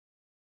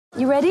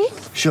You ready?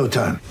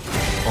 Showtime.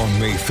 On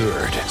May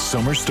 3rd,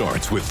 summer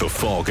starts with The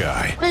Fall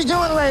Guy. Let's do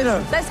it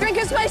later. Let's drink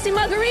a spicy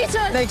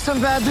margarita. Make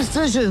some bad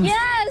decisions.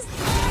 Yes!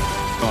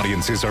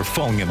 Audiences are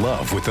falling in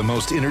love with the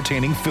most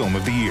entertaining film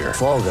of the year.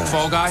 Fall Guy.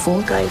 Fall Guy?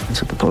 Fall guy.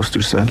 That's what the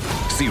poster said.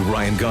 See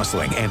Ryan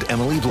Gosling and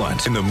Emily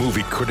Blunt in the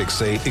movie critics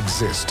say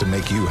exists to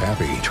make you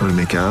happy. Trying to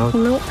make it out?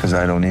 Nope. Because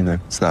I don't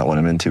either. It's not what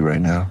I'm into right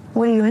now.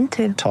 What are you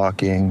into?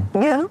 Talking.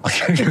 Yeah.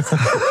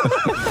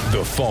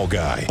 The Fall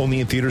Guy.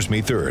 Only in theaters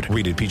May 3rd.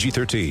 Rated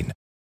PG-13.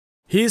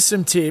 Here's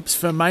some tips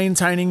for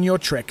maintaining your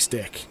Trex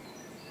deck.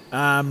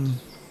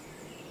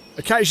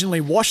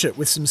 Occasionally wash it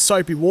with some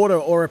soapy water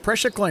or a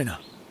pressure cleaner.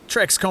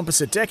 Trex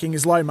composite decking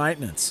is low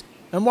maintenance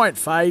and won't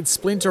fade,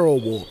 splinter or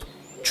warp.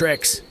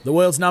 Trex, the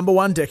world's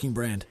 #1 decking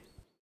brand.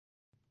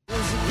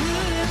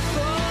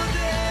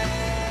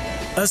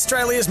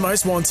 Australia's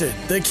most wanted,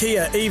 the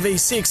Kia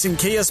EV6 and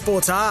Kia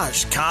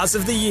Sportage, cars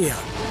of the year.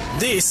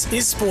 This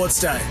is Sports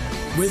Day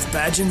with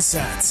Badge and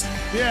Sats.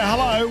 Yeah,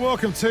 hello.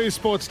 Welcome to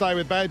Sports Day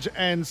with Badge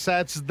and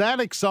Sats. That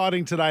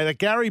exciting today that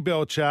Gary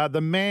Belcher, the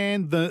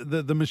man,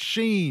 the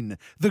machine,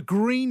 the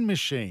green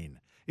machine,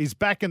 is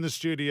back in the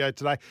studio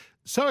today.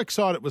 So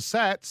excited with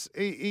Sats.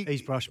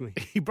 He's brushed me.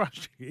 He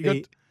brushed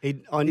you.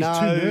 I know He's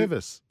too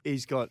nervous.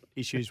 He's got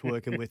issues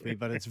working with me,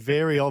 but it's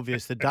very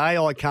obvious the day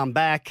I come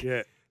back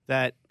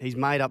that he's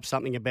made up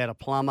something about a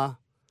plumber.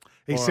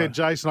 He said,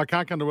 Jason, I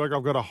can't come to work.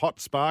 I've got a hot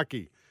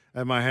Sparky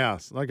at my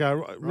house. And I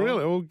go,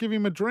 really? Well, give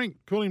him a drink.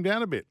 Cool him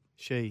down a bit.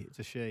 It's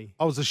a she.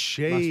 Oh, it was a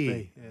she. Must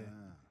be, yeah.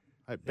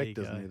 I hope Beck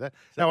doesn't go. hear that.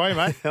 How are you,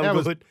 mate?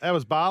 How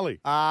was Bali?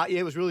 Yeah,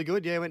 it was really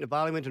good. Yeah, went to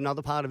Bali, went to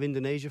another part of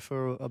Indonesia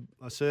for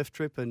a surf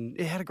trip, and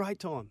had a great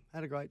time.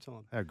 How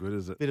good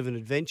is it? Bit of an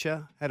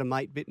adventure. Had a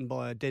mate bitten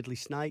by a deadly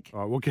snake. All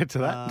right, we'll get to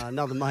that.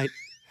 Another mate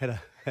had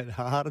a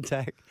heart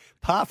attack.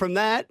 Apart from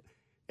that,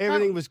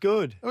 everything was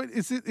good.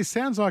 It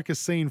sounds like a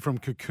scene from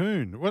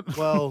Cocoon.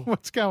 Well,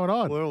 what's going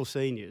on? We're all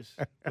seniors.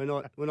 We're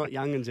not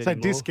youngins So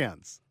anymore.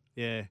 discounts.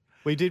 Yeah,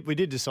 we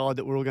did decide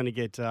that we're all going to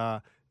get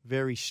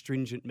very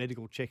stringent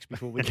medical checks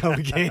before we go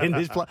again.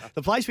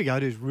 The place we go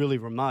to is really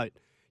remote.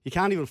 You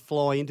can't even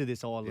fly into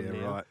this island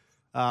now,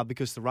 right.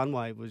 because the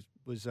runway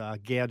was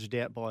gouged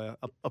out by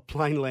a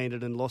plane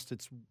landed and lost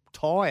its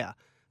tyre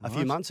a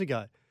few months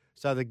ago.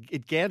 So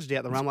it gouged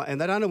out the runway, and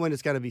they don't know when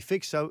it's going to be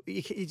fixed. So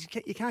you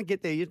can't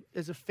get there.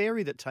 There's a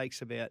ferry that takes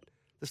the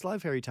slow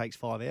ferry takes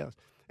 5 hours.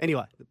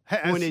 Anyway, the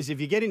point is,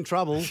 if you get in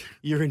trouble,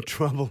 you're in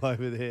trouble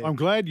over there. I'm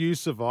glad you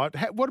survived.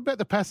 What about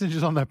the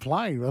passengers on that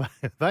plane? Were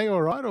they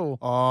all right?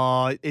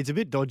 Or It's a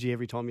bit dodgy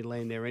every time you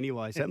land there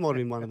anyway, so that might have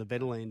been one of the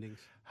better landings.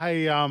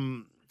 Hey,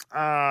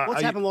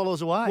 what's happened while I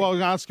was away? Well, I'm going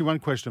to ask you one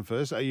question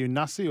first. Are you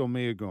Nasi or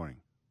Mia Goring?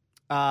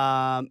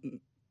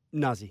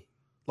 Nuzzy,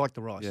 like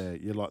the rice. Yeah,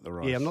 you like the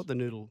rice. Yeah, I'm not the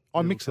noodle.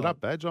 I mix it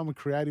up, Badge. I'm a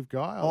creative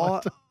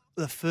guy.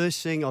 The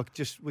first thing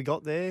we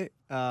got there.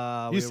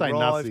 You say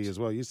Nasi as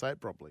well. You say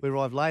it properly. We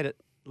arrived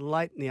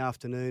late in the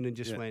afternoon and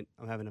just went,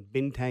 I'm having a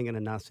bintang and a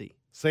nasi.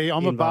 See,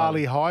 I'm a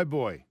Bali high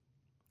boy.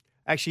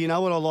 Actually, you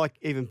know what I like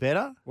even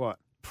better? What?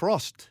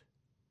 Prost.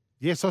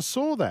 Yes, I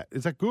saw that.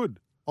 Is that good?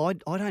 I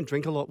don't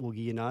drink a lot,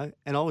 Woogie, and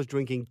I was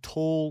drinking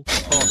tall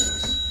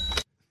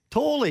Prosts.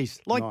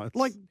 Tallies.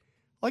 Nice.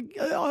 I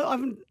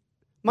haven't...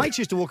 Mates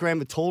used to walk around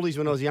with tallies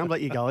when I was young,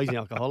 but you go, he's an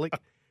alcoholic.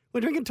 We're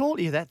drinking tall.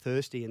 You're that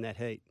thirsty in that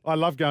heat. I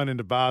love going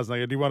into bars and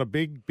they go, do you want a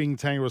big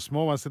bintang or a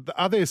small one? I said,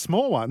 are there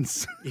small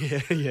ones? Yeah,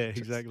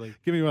 exactly.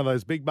 Give me one of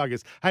those big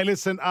buggers. Hey,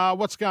 listen,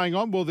 what's going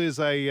on? Well, there's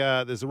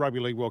a Rugby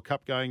League World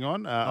Cup going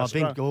on. There's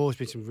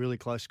been some really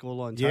close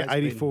scorelines. Yeah,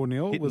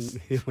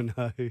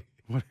 84-0.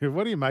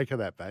 What do you make of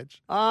that,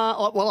 Badge?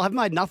 Well, I've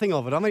made nothing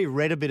of it. I've only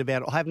read a bit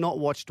about it. I have not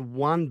watched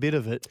one bit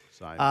of it.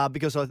 Same.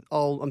 Because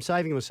I'm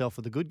saving myself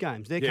for the good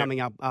games. They're coming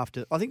up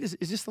after. I think is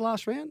this the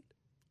last round?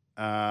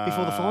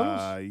 Before the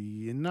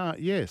finals?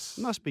 Yes.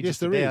 Must be yes,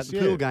 just about. The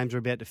pool games are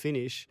about to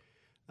finish.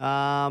 So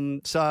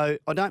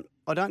I don't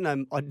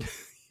know.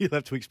 You'll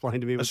have to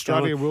explain to me what's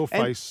Australia going on. will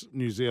face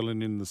New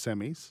Zealand in the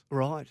semis.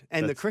 Right.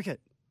 And the cricket.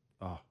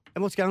 Oh.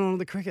 And what's going on with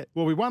the cricket?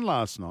 Well, we won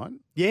last night.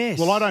 Yes.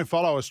 Well, I don't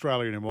follow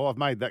Australia anymore. I've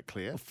made that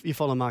clear. You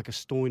follow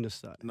Marcus Stoinis,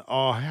 though.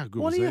 Oh, how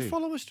good Why was do he? you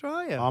follow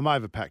Australia? I'm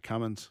over Pat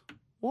Cummins.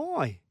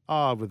 Why?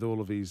 Oh, with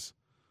all of his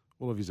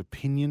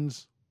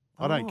opinions.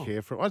 I don't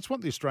care for it. I just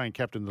want the Australian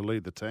captain to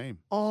lead the team.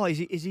 Oh, is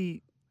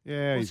he?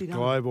 Yeah, what's he's he done?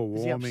 global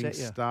Has he warming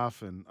upset you?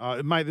 stuff. And,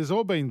 mate, there's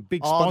all been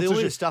big Oh, sponsorship.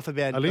 all this stuff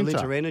about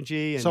Alinta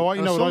Energy. And so, I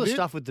saw what I the did?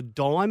 stuff with the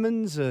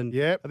diamonds and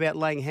about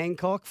Lang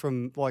Hancock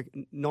from like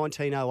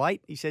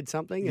 1908. He said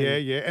something.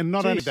 And, yeah. And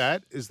not only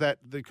that, is that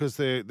because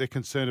they're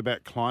concerned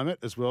about climate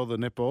as well, the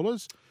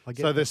netballers.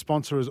 So their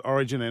sponsor is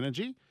Origin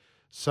Energy.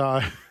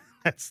 So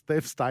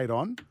they've stayed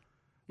on.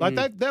 Like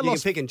they you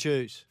lost can pick and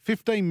choose.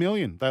 15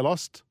 million. They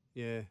lost.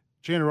 Yeah.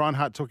 Gina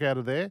Reinhart took out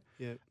of there.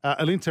 Yeah.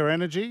 Alinta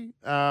Energy.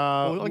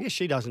 Well, I guess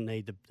she doesn't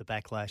need the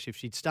backlash. If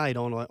she'd stayed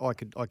on, I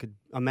could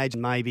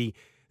imagine maybe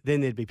then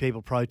there'd be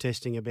people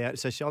protesting about it.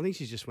 So I think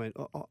she just went,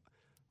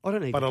 I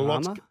don't need But the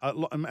drama.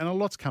 a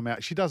lot's come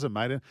out. She does it,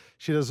 mate. And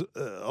she does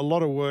a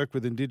lot of work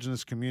with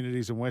Indigenous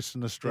communities in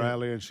Western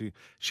Australia, and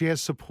she has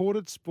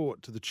supported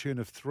sport to the tune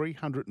of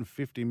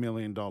 $350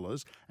 million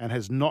and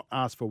has not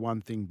asked for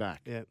one thing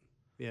back. Yeah.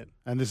 Yeah.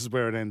 And this is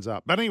where it ends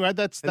up. But anyway,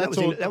 that's And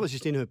all. that was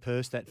just in her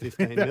purse, that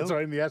 15 mil. That's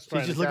right, in the ashtray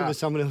She's in just the looking car. for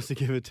someone else to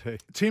give it to.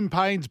 Tim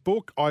Payne's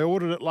book, I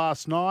ordered it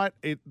last night.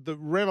 The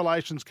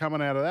revelations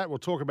coming out of that. We'll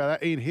talk about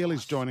that. Ian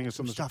Healy's joining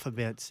us on the Stuff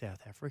about South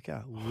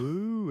Africa.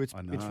 Woo, it's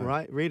I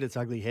know. reared its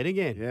ugly head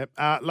again.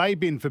 Yep. Lay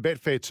bin for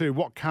Betfair too.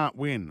 What can't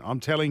win? I'm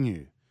telling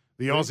you.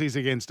 The Aussies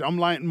against...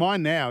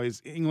 Mine now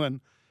is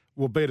England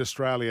will beat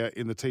Australia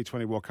in the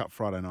T20 World Cup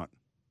Friday night.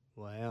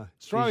 Wow.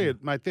 Australia,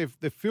 mate, their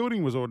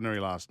fielding was ordinary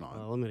last night.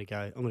 Oh, I'm going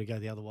to go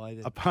the other way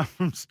then. Apart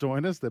from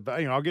Stoinis,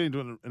 I'll get into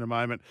it in a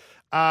moment.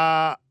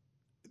 The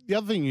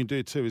other thing you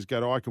do too is go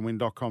to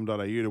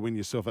iCanWin.com.au to win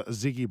yourself a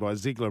Ziggy by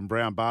Ziegler and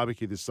Brown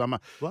barbecue this summer.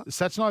 What?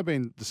 Sats and I have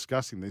been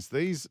discussing this.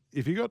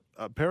 If you got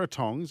a pair of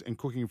tongs and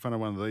cooking in front of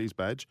one of these,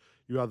 Badge,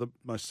 you are the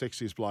most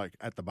sexiest bloke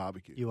at the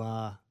barbecue. You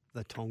are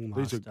the tong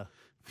These are master.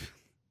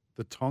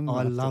 The tongue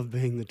I master. love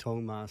being the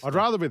tong master. I'd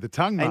rather be the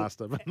tongue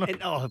master. But not...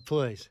 Oh,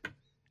 please.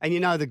 And you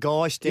know the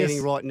guy standing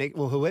Yes. right next.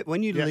 Well,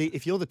 when you Yeah. leave,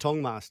 if you're the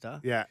tong master,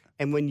 Yeah.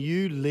 and when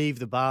you leave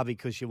the bar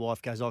because your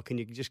wife goes, "Oh, can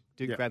you just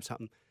Yeah. grab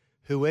something?"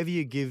 Whoever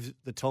you give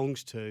the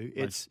tongs to,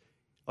 it's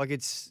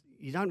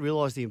you don't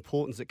realise the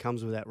importance that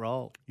comes with that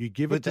role. You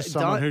give But it to don't-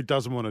 someone who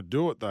doesn't want to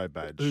do it, though,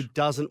 Badge. Who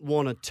doesn't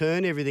want to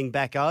turn everything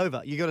back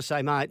over? You got to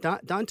say, mate,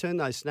 don't turn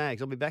those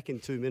snags. I'll be back in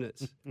 2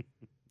 minutes.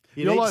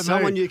 You You're need like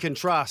someone me. you can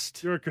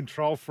trust. You're a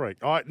control freak.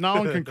 All right, no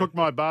one can cook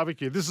my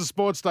barbecue. This is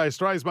Sports Day,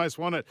 Australia's most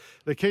wanted.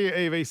 The Kia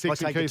EV6 I and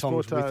take Kia the tongs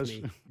with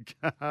Sportage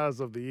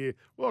cars of the year.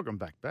 Welcome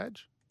back,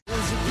 Badge.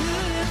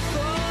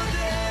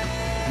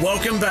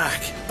 Welcome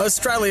back.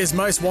 Australia's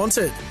most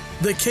wanted.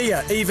 The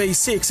Kia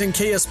EV6 and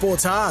Kia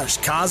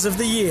Sportage Cars of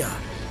the Year.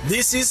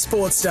 This is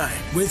Sports Day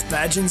with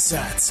Badge and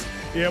Sats.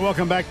 Yeah,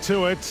 welcome back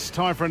to it.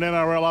 Time for an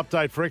NRL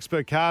update for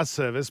Expert Car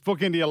Service.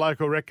 Book into your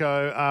local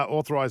Recco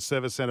authorised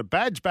service centre.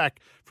 Badge back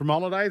from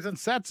holidays, and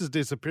Sats is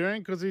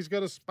disappearing because he's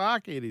got a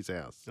Sparky at his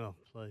house. Oh,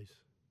 please.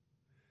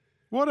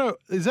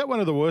 Is that one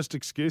of the worst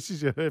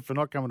excuses you heard for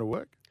not coming to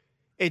work?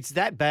 It's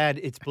that bad,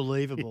 it's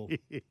believable.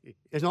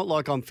 It's not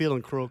like I'm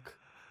feeling crook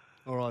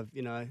or I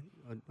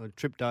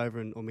tripped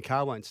over or my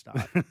car won't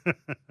start.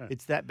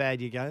 It's that bad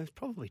you go, it's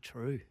probably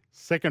true.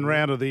 Second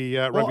round of the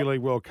Rugby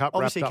League World Cup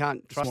Obviously wrapped up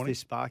can't trust morning. this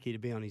Sparky to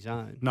be on his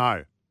own.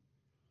 No.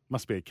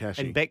 Must be a cashie.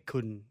 And Beck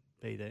couldn't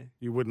be there.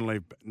 You wouldn't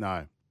leave.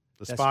 No.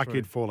 The That's Sparky'd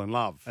true. fall in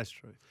love. That's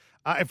true.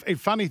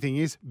 Funny thing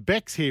is,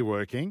 Beck's here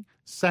working.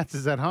 Sats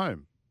is at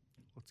home.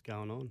 What's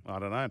going on? I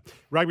don't know.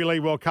 Rugby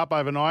League World Cup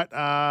overnight.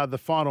 The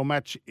final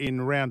match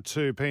in round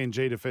 2,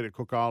 PNG defeated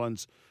Cook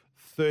Islands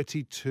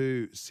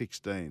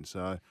 32-16.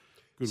 So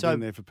good win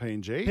there for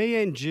PNG.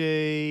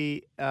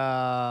 PNG,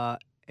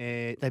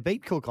 they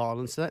beat Cook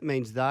Islands, so that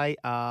means they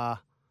are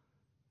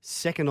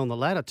second on the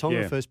ladder.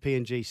 Tonga Yeah. first,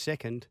 PNG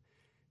second,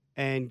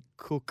 and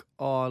Cook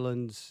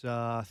Islands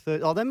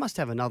third. Oh, they must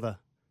have another.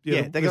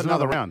 Yeah, they there's got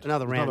another round.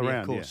 Another There's round, another yeah,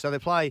 round, of course. yeah. So they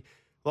play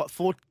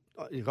four.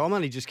 I'm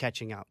only just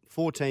catching up.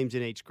 4 teams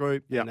in each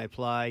group, Yep. and they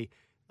play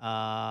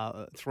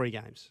 3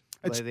 games.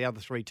 Play the other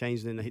 3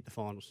 teams, and then they hit the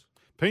finals.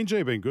 PNG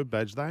have been good,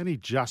 Badge. They only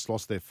just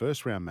lost their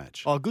first round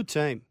match. Oh, good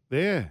team.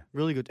 Yeah.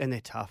 Really good, and they're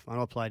tough. And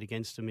I played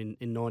against them in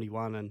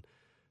 91, and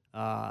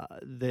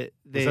that-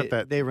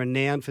 they're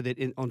renowned for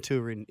that on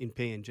tour in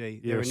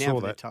PNG. Yeah, I They're saw renowned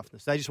for their that.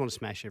 toughness. They just want to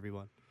smash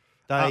everyone.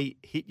 They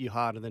hit you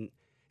harder than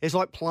it's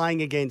like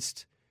playing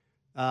against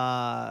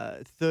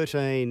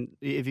 13.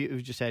 If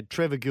you just had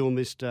Trevor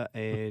Gilmister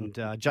and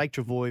Jake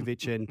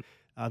Travojevic and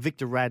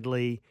Victor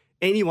Radley,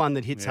 anyone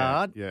that hits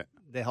hard, Yeah.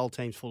 their whole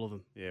team's full of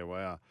them. Yeah,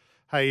 wow.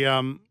 Hey,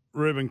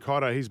 Ruben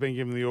Cotto, he's been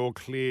given the all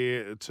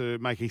clear to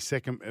make his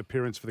second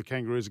appearance for the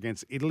Kangaroos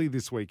against Italy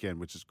this weekend,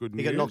 which is good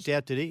news. He got knocked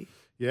out, did he?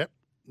 Yep,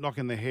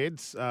 knocking the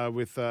heads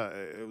with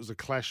it was a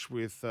clash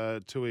with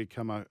Tui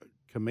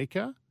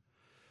Kamika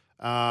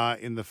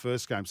in the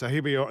first game. So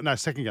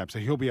second game. So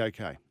he'll be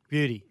okay.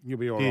 Beauty. You'll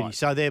be all Beauty. right.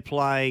 So they're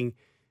playing,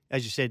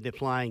 as you said, they're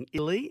playing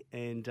Italy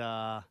and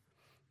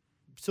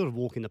sort of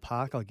walk in the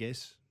park, I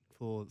guess,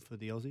 for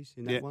the Aussies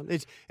in that Yeah. one.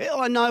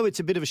 I know it's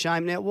a bit of a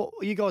shame. Now, what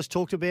you guys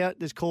talked about,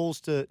 there's calls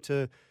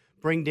to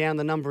bring down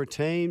the number of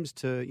teams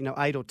to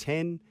 8 or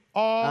 10.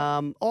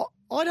 I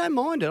don't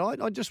mind it.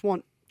 I just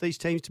want these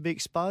teams to be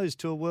exposed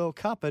to a World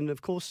Cup, and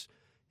of course,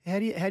 how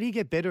do you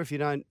get better if you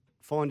don't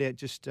find out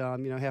just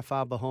how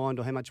far behind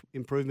or how much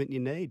improvement you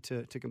need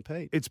to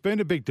compete? It's been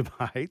a big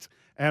debate,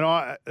 and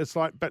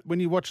but when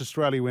you watch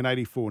Australia win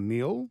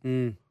 84-0,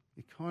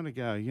 you kind of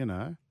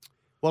go,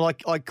 Well,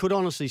 I could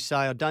honestly say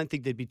I don't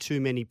think there'd be too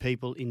many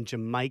people in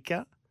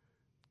Jamaica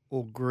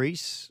or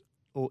Greece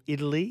or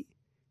Italy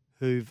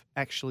who've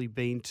actually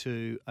been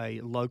to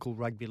a local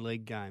rugby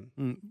league game.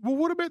 Well,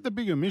 what about the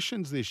big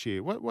emissions this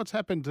year? What's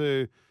happened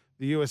to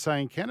the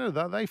USA and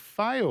Canada? They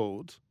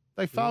failed.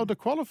 They failed to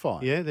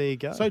qualify. Yeah, there you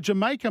go. So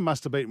Jamaica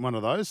must have beaten one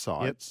of those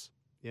sides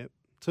Yep.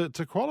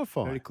 to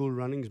qualify. Very cool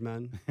runnings,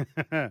 man.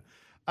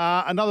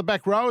 Another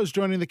back rower is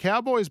joining the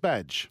Cowboys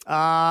badge.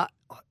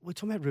 We're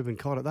talking about Ruben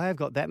Cotter. They have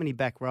got that many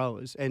back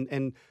rowers.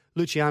 And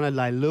Luciano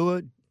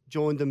Leilua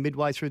joined them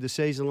midway through the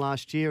season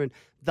last year. And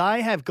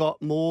they have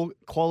got more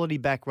quality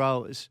back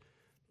rowers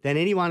than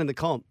anyone in the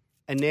comp.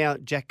 And now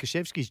Jack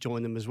Krzyzewski's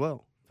joined them as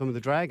well from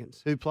the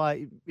Dragons, who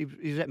play – he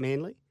was at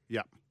Manly.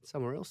 Yeah.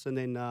 Somewhere else. And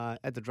then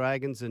at the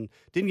Dragons and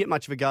didn't get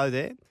much of a go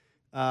there.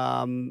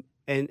 And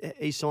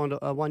he signed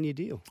a one-year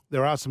deal.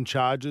 There are some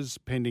charges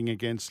pending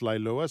against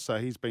Leilua, so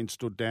he's been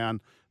stood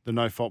down the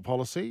no-fault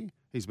policy.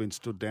 He's been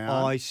stood down.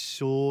 I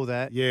saw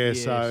that. Yeah,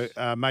 yes.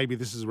 So maybe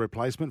this is a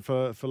replacement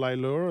for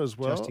Leilua as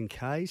well. Just in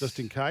case. Just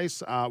in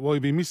case. Well, you'll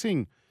be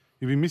missing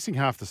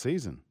half the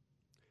season.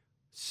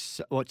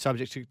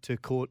 Subject to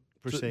court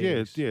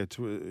proceedings? Yeah,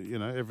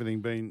 to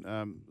everything being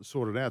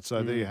sorted out.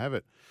 So there you have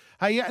it.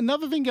 Hey,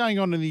 another thing going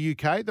on in the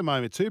UK at the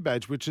moment too,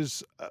 Badge, which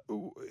is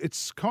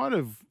it's kind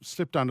of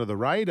slipped under the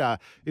radar,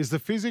 is the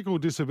Physical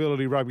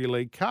Disability Rugby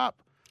League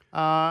Cup.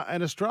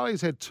 And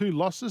Australia's had 2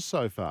 losses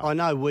so far. I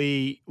know.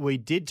 We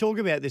did talk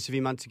about this a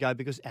few months ago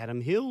because Adam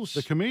Hills,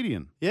 the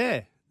comedian,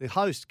 the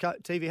host,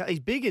 TV,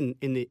 he's big in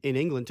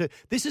England too.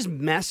 This is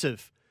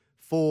massive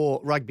for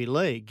rugby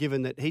league,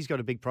 given that he's got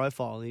a big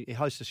profile. He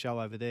hosts a show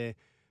over there,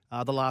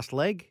 The Last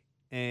Leg,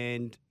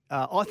 and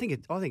I think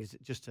it's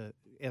just an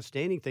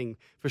outstanding thing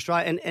for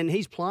Australia. And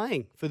he's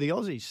playing for the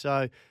Aussies.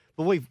 So,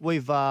 but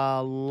we've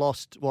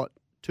lost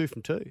 2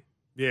 from 2.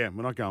 Yeah,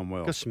 we're not going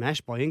well. Got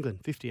smashed by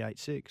England,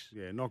 58-6.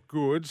 Yeah, not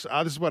good. This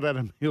is what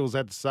Adam Hills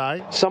had to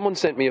say. Someone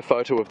sent me a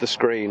photo of the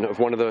screen of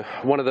one of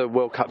the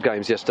World Cup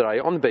games yesterday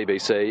on the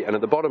BBC, and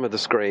at the bottom of the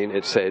screen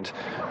it said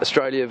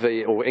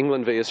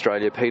England v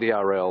Australia,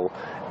 PDRL,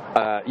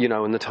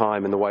 and the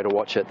time and the way to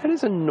watch it. That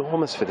is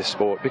enormous for this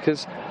sport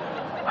because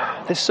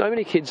there's so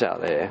many kids out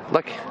there.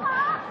 Like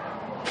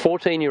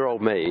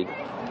 14-year-old me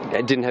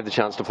didn't have the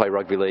chance to play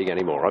rugby league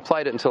anymore. I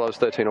played it until I was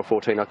 13 or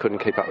 14. I couldn't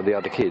keep up with the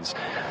other kids.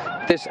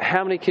 There's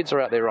how many kids are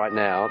out there right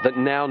now that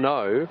now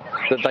know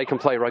that they can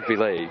play rugby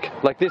league?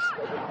 Like this,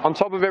 on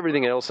top of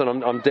everything else,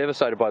 and I'm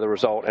devastated by the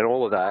result and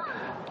all of that,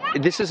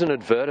 this is an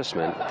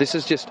advertisement. This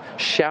is just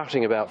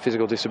shouting about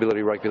physical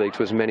disability rugby league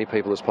to as many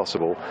people as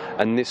possible.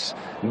 And this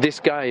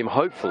game,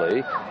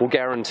 hopefully, will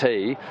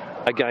guarantee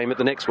a game at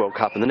the next World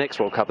Cup and the next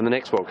World Cup and the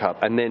next World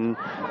Cup. And then,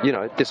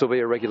 this will be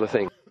a regular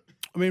thing.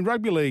 I mean,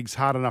 rugby league's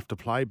hard enough to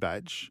play,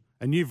 Badge,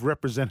 and you've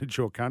represented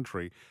your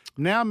country.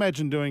 Now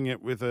imagine doing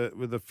it with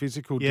a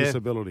physical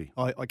disability.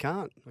 I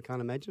can't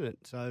imagine it.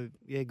 So,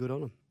 yeah, good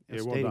on them.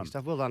 Outstanding well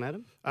stuff. Well done,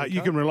 Adam.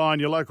 You can rely on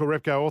your local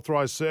Repco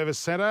authorised service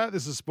centre.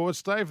 This is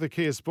Sports Day for the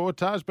Kia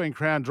Sportage, being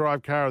crowned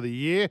Drive Car of the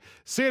Year.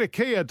 See it at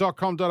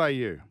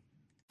kia.com.au.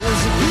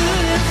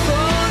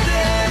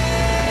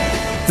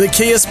 The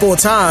Kia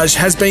Sportage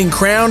has been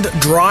crowned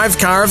Drive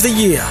Car of the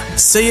Year.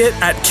 See it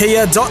at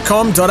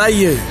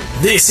kia.com.au.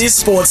 This is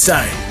Sports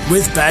Day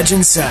with Badge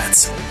and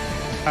Sats.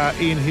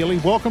 Ian Healy,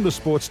 welcome to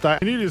Sports Day.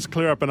 Can you just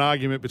clear up an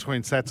argument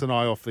between Sats and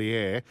I off the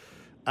air?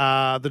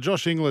 The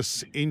Josh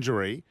Inglis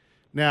injury.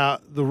 Now,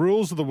 the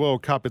rules of the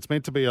World Cup, it's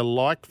meant to be a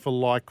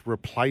like-for-like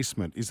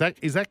replacement. Is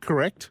that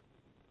correct?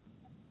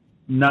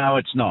 No,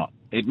 it's not.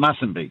 It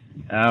mustn't be.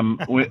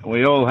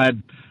 We all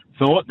had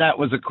thought that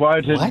was a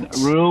quoted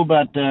rule,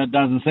 but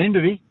doesn't seem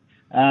to be.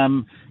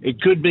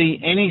 It could be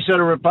any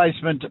sort of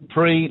replacement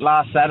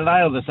pre-last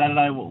Saturday or the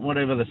Saturday,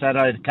 whatever the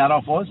Saturday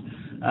cutoff was,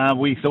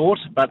 we thought.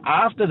 But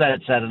after that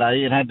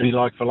Saturday, it had to be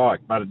like for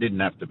like, but it didn't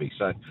have to be.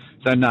 So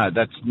no,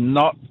 that's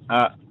not.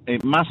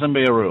 It mustn't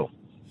be a rule.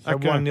 So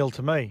 1-0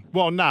 to me.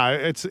 Well, no,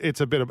 it's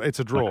a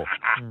draw.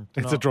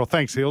 It's a draw.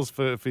 Thanks, Hills,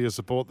 for your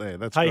support there.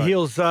 That's great.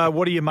 Hills,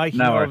 what are you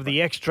making of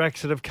the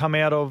extracts that have come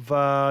out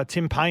of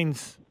Tim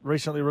Payne's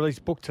recently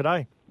released book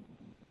today?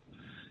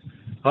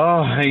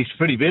 Oh, he's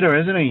pretty bitter,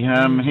 isn't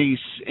he?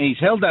 He's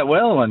held that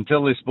well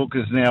until this book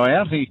is now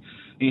out. He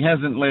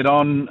hasn't let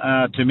on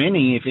to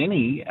many, if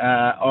any,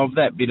 of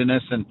that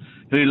bitterness and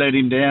who let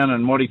him down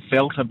and what he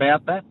felt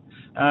about that.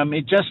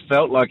 It just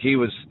felt like he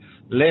was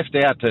left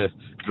out to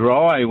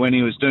dry when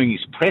he was doing his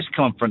press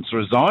conference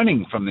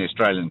resigning from the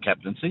Australian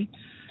captaincy.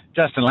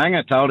 Justin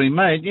Langer told him,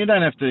 mate, you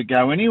don't have to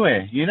go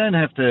anywhere. You don't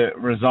have to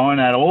resign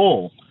at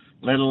all,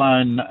 let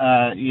alone,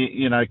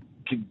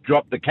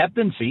 drop the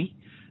captaincy,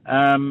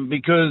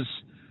 because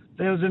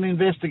there was an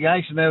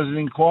investigation, there was an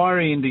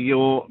inquiry into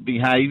your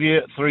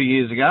behaviour 3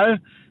 years ago,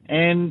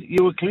 and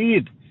you were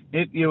cleared.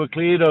 You were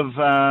cleared of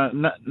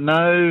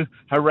no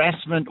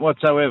harassment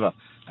whatsoever.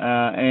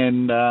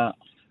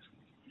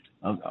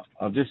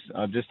 I've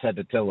just had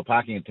to tell the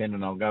parking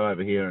attendant I'll go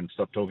over here and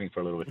stop talking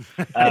for a little bit.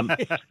 So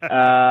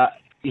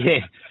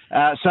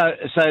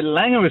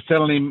Langer was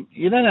telling him,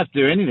 you don't have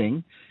to do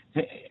anything.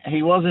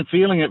 He wasn't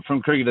feeling it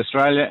from Cricket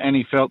Australia, and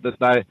he felt that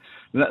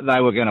they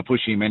were going to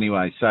push him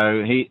anyway.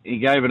 So he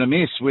gave it a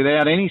miss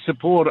without any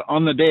support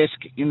on the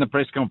desk in the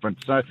press conference.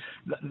 So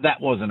that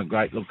wasn't a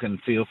great look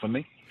and feel for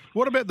me.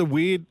 What about the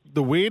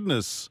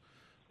weirdness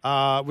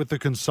with the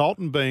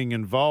consultant being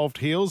involved,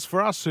 Heels?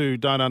 For us who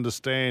don't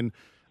understand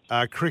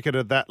cricket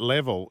at that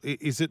level,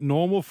 is it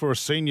normal for a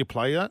senior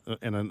player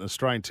and an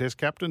Australian Test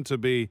captain to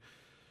be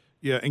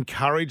you're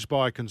encouraged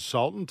by a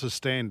consultant to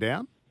stand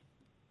down?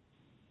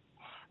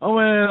 Oh,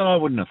 well, I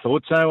wouldn't have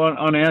thought so.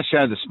 On our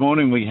show this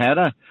morning, we had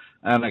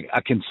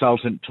a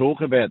consultant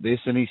talk about this,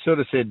 and he sort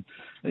of said,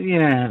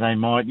 yeah, they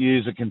might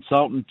use a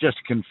consultant just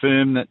to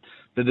confirm that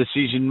the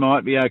decision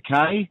might be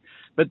okay.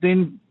 But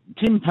then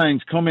Tim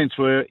Payne's comments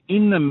were,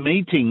 in the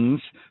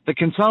meetings, the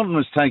consultant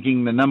was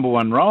taking the number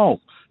one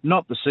role,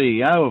 not the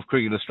CEO of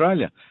Cricket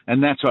Australia.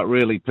 And that's what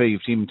really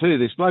peeved him too.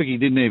 This bloke he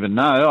didn't even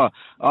know,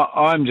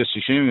 I'm just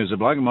assuming it was a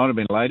bloke, it might have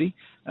been a lady,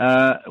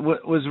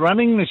 was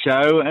running the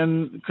show,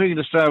 and Cricket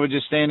Australia were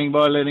just standing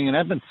by letting it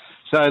happen.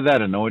 So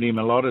that annoyed him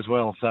a lot as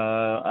well. So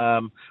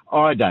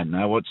I don't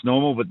know what's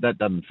normal, but that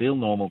doesn't feel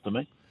normal to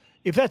me.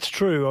 If that's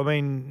true, I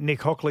mean,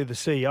 Nick Hockley, the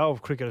CEO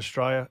of Cricket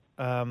Australia,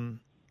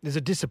 does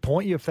it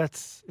disappoint you if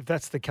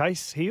that's the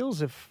case,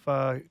 Heels? If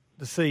the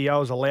CEO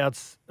has allowed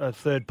a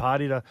third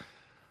party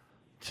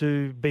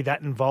to be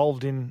that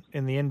involved in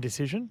the end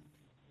decision?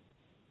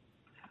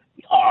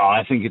 Oh,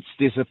 I think it's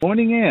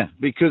disappointing, yeah,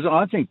 because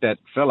I think that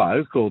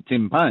fellow called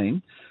Tim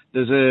Payne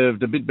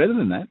deserved a bit better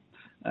than that.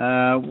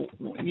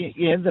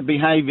 Yeah, the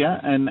behaviour,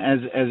 and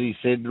as he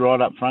said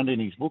right up front in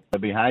his book, the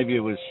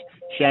behaviour was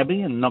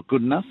shabby and not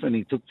good enough, and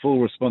he took full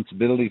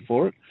responsibility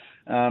for it.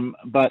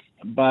 But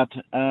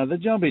the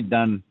job he'd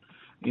done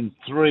in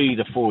 3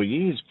 to 4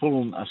 years,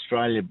 pulling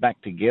Australia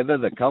back together,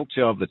 the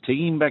culture of the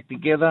team back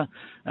together,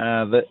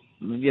 the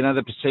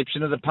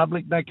perception of the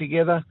public back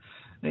together,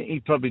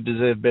 he probably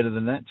deserved better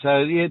than that.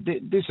 So yeah,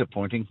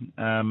 disappointing.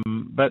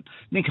 But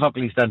Nick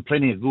Hockley's done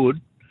plenty of good.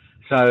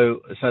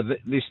 So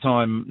this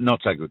time,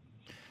 not so good.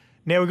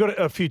 Now, we've got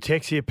a few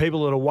texts here,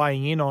 people that are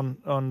weighing in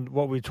on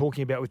what we're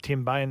talking about with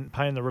Tim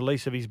Payne, the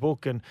release of his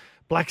book. And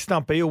Black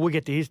Stump Eel, we'll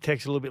get to his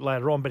text a little bit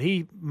later on, but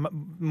he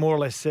more or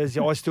less says,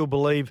 I still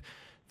believe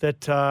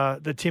that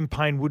Tim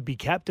Payne would be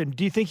captain.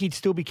 Do you think he'd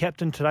still be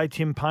captain today,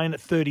 Tim Payne,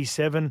 at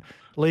 37,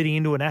 leading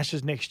into an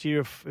Ashes next year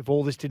if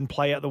all this didn't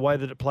play out the way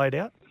that it played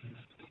out?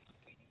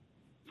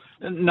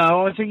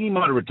 No, I think he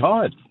might have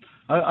retired.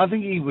 I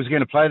think he was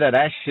going to play that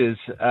Ashes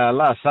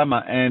last summer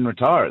and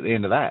retire at the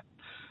end of that.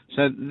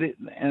 So,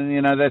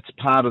 that's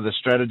part of the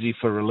strategy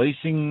for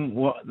releasing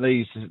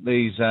these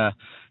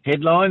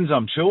headlines,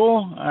 I'm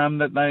sure,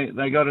 that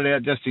they got it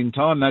out just in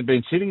time. They'd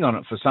been sitting on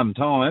it for some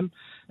time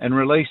and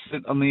released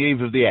it on the eve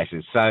of the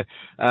Ashes. So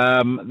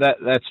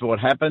that's what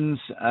happens.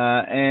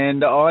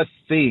 And I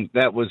think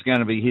that was going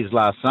to be his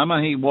last summer.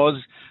 He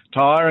was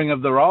tiring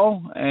of the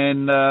role,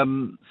 and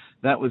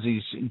that was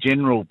his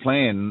general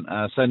plan.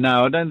 So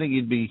no, I don't think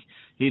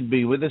he'd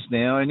be with us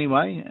now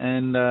anyway.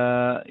 And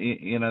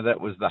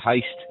that was the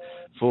haste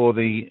for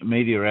the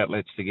media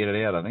outlets to get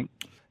it out, I think.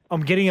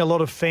 I'm getting a lot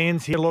of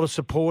fans here, a lot of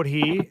support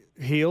here,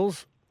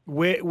 Heels.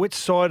 Which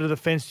side of the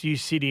fence do you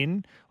sit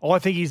in? I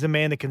think he's the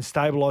man that can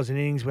stabilise an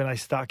innings when they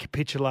start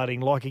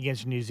capitulating, like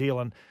against New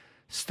Zealand.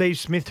 Steve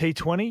Smith,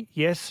 T20,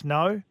 yes,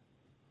 no?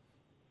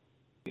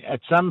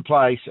 At some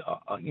place,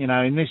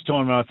 in this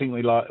tournament, I think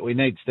we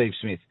need Steve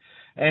Smith.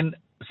 And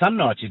some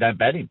nights you don't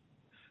bat him,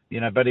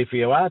 but if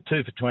you are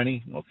 2 for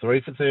 20 or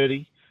 3 for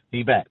 30,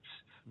 he bats.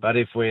 But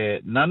if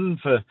we're none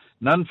for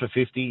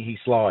 50, he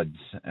slides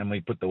and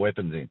we put the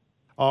weapons in.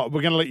 Oh,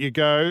 we're going to let you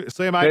go.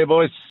 See you, mate. See you,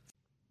 boys.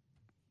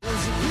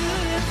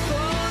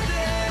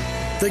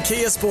 The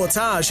Kia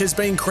Sportage has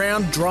been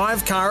crowned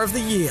Drive Car of the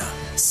Year.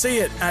 See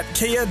it at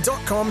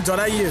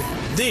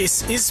kia.com.au.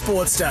 This is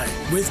Sports Day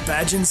with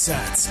Badge and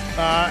Sats.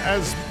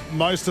 As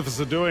most of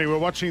us are doing, we're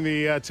watching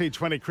the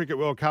T20 Cricket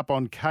World Cup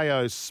on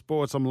KO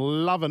Sports. I'm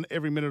loving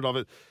every minute of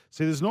it.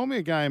 See, there's normally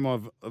a game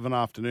of an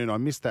afternoon. I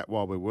missed that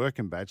while we're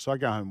working, Badge, so I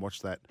go home and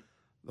watch that.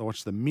 I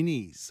watch the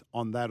minis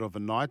on that of a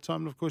night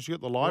time. And, of course, you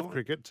got the live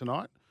cricket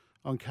tonight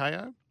on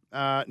KO.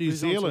 New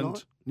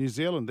Zealand,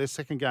 their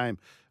second game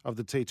of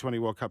the T20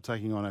 World Cup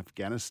taking on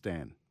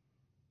Afghanistan.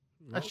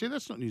 Right. Actually,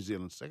 that's not New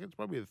Zealand's second. It's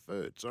probably the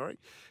third, sorry.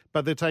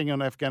 But they're taking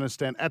on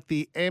Afghanistan at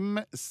the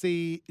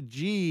MCG.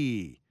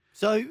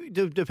 So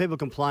do people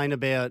complain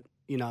about,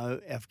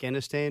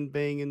 Afghanistan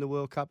being in the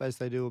World Cup as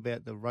they do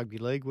about the Rugby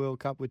League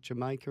World Cup with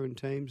Jamaica and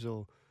teams?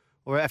 Or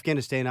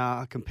Afghanistan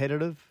are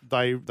competitive?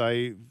 They've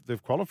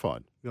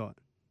qualified. Right.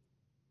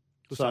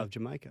 So have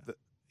Jamaica. But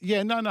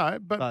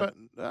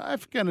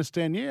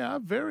Afghanistan, are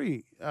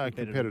very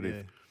competitive.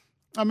 Yeah.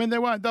 I mean, they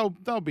won't.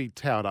 They'll be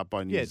towed up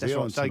by New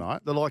Zealand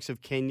tonight. The likes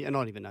of Kenya, and I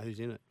don't even know who's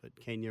in it, but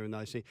Kenya and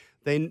those things.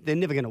 They're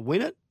never going to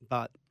win it,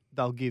 but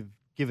they'll give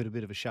it a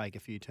bit of a shake. A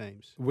few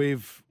teams.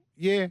 We've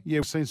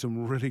seen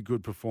some really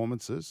good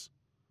performances.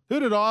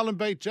 Who did Ireland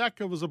beat, Jack?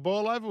 It was a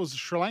ball over. Was it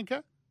Sri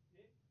Lanka?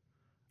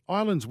 Yeah.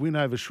 Ireland's win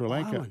over Sri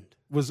Lanka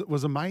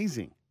was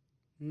amazing.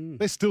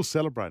 They're still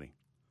celebrating.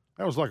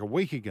 That was like a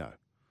week ago.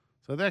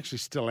 So they're actually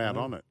still out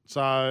on it.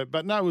 So,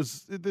 but no,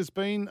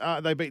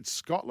 they beat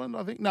Scotland,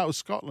 I think. No, it was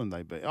Scotland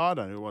they beat. I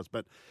don't know who it was,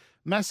 but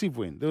massive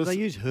win. Do they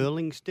use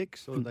hurling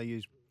sticks or do they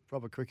use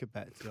proper cricket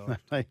bats?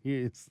 They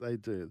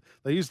do.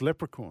 They use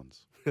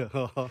leprechauns.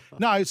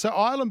 No, so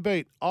Ireland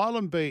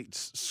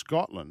beats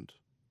Scotland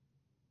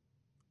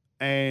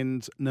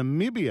and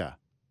Namibia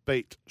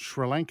beat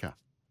Sri Lanka.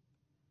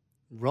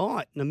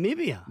 Right,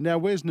 Namibia. Now,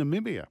 where's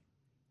Namibia?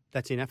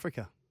 That's in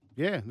Africa.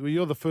 Yeah, well,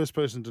 you're the first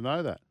person to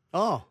know that.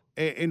 Oh.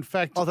 In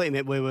fact, I thought you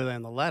meant where were they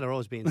on the ladder. I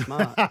was being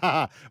smart.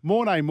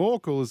 Mornay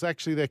Morkel is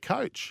actually their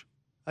coach.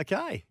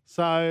 Okay.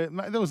 So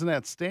that was an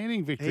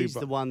outstanding victory. He's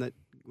the one that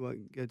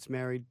gets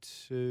married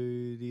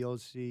to the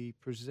Aussie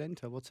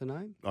presenter. What's her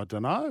name? I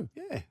don't know.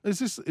 Yeah. This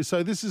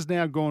has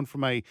now gone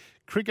from a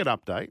cricket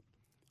update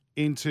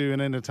into an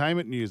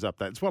entertainment news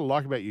update. It's what I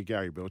like about you,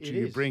 Gary Belcher.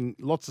 You bring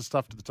lots of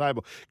stuff to the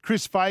table.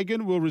 Chris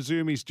Fagan will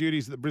resume his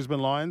duties at the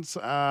Brisbane Lions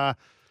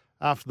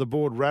after the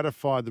board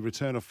ratified the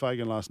return of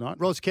Fagan last night.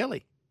 Ros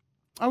Kelly.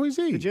 Oh, is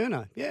he? The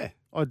journo, yeah.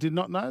 I did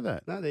not know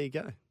that. No, there you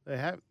go. They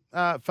have.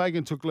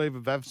 Fagan took leave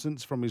of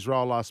absence from his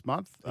role last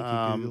month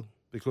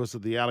because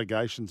of the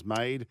allegations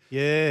made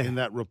in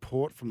that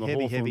report from the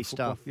heavy Hawthorn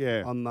stuff.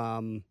 Yeah,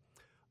 I'm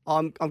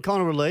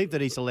kind of relieved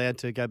that he's allowed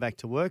to go back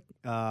to work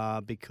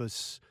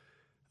because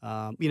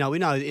we know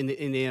in the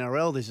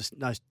NRL there's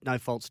a no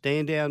fault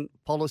stand down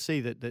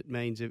policy that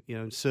means that,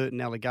 certain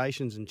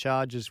allegations and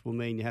charges will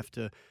mean you have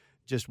to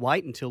just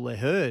wait until they're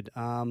heard.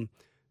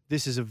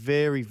 This is a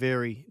very,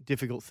 very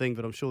difficult thing,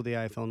 but I'm sure the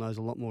AFL knows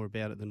a lot more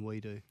about it than we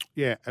do.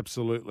 Yeah,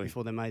 absolutely.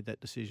 Before they made that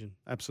decision.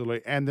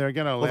 Absolutely. And they're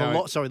going to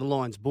allow... the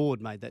Lions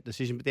board made that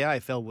decision, but the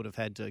AFL would have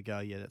had to go,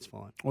 yeah, that's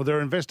fine. Well, their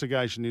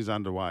investigation is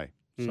underway,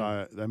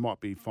 so they might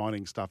be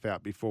finding stuff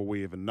out before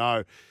we even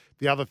know.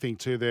 The other thing,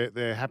 too,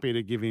 they're happy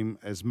to give him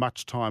as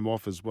much time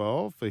off as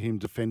well for him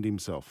to defend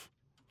himself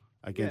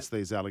against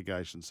these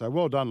allegations. So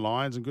well done,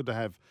 Lions, and good to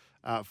have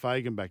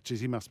Fagan back.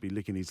 Geez, he must be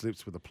licking his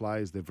lips with the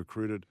players they've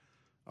recruited.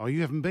 Oh,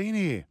 you haven't been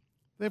here.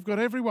 They've got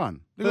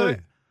everyone. They've got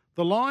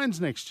the Lions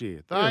next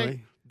year.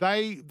 They've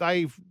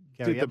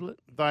Gary Ablett?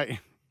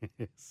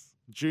 Yes,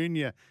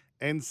 junior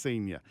and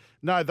senior.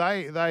 No,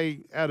 they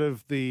out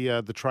of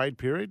the trade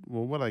period.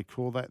 Well, what do they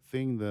call that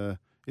thing?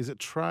 Is it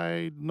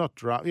trade? Not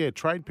draft. Yeah,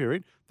 trade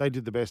period. They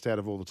did the best out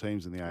of all the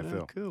teams in the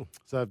AFL. Oh, cool.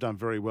 So they've done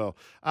very well.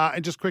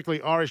 And just quickly,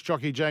 Irish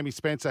jockey Jamie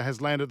Spencer has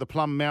landed the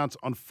Plum Mount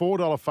on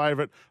 $4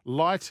 favourite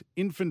Light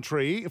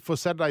Infantry for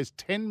Saturday's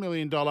 $10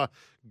 million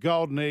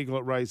Golden Eagle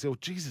at Rays Hill.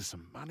 Jesus,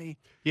 some money.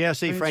 Yeah, I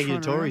see Frankie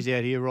Dettori's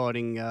out here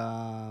riding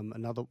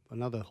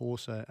another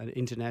horse, an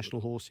international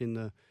horse in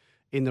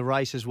the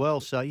race as well.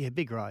 So yeah,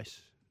 big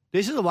race.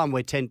 This is the one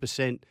where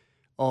 10%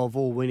 of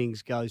all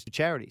winnings goes to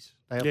charities.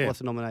 They have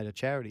to nominate a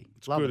charity.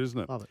 It's good, isn't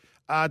it? Love it.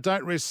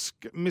 Don't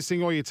risk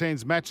missing all your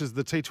team's matches.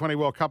 The T20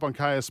 World Cup on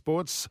KO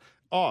Sports.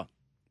 Oh,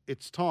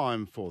 it's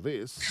time for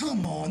this.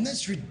 Come on,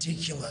 that's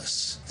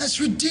ridiculous. That's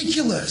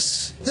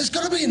ridiculous. There's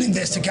got to be an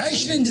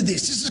investigation into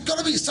this. This has got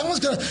to be, someone's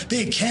got to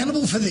be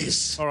accountable for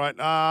this. All right,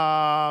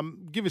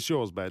 give us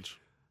yours, Badge.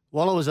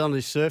 While I was on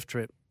this surf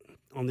trip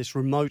on this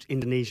remote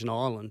Indonesian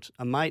island,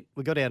 a mate,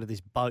 we got out of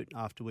this boat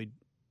after we'd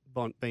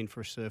been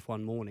for a surf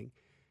one morning,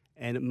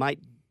 and a mate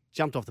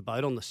jumped off the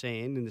boat on the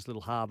sand in this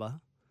little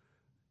harbour,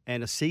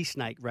 and a sea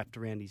snake wrapped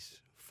around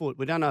his foot.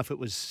 We don't know if it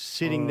was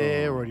sitting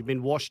there or it had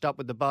been washed up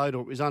with the boat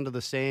or it was under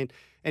the sand.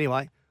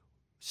 Anyway,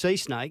 sea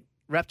snake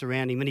wrapped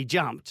around him and he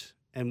jumped,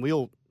 and we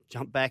all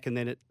jumped back, and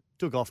then it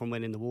took off and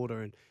went in the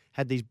water and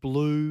had these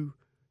blue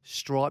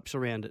stripes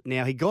around it.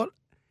 Now, he got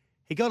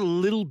a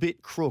little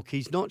bit crook.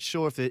 He's not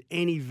sure if there's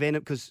any venom,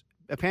 because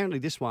apparently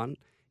this one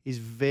is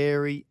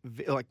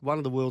like one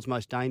of the world's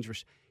most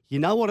dangerous. You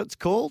know what it's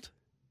called?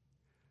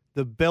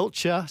 The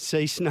Belcher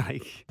sea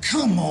snake.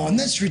 Come on,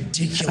 that's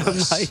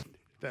ridiculous.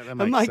 That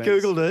makes sense.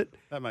 Googled it.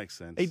 That makes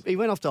sense. He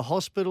went off to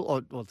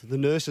hospital, or the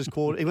nurses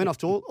called. He went off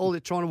to all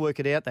trying to work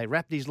it out. They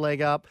wrapped his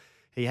leg up.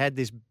 He had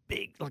this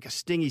big, like a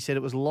sting. He said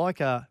it was like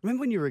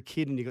remember when you were a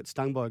kid and you got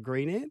stung by a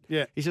green ant?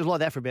 Yeah. He said it was like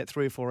that for about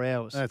 3 or 4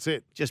 hours. That's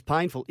it. Just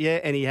painful. Yeah,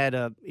 and he had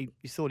he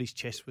thought his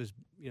chest was,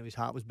 his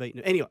heart was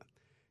beating. Anyway,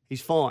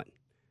 he's fine.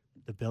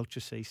 The Belcher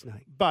sea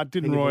snake. But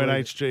didn't Roy and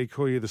HG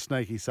call you the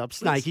snaky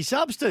substance? Snaky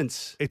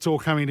substance. It's all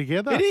coming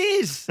together. It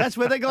is. That's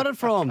where they got it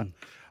from.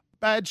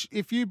 Badge,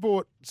 if you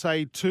bought,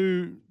 say,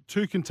 two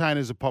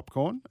containers of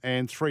popcorn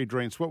and 3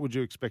 drinks, what would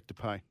you expect to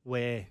pay?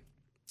 Where?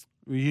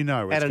 You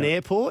know. At an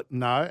airport?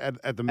 No,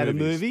 at the movies. At the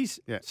movies?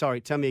 Yeah. Sorry,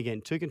 tell me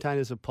again. 2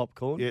 containers of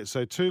popcorn? Yeah,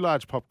 so 2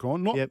 large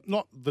popcorn,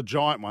 not the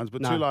giant ones,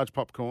 but 2 large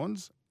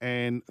popcorns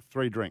and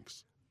 3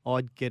 drinks.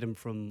 I'd get them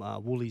from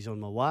Woolies on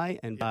my way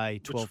and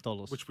pay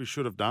 $12. Which we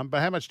should have done.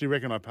 But how much do you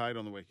reckon I paid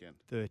on the weekend?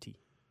 $30.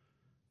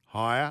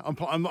 Higher?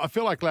 I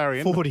feel like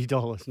Larry.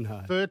 $40,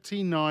 no.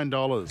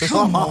 $39.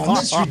 Come on,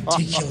 that's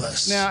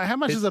ridiculous. Now, how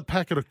much does a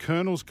packet of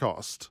kernels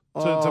cost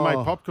to make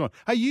popcorn?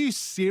 Are you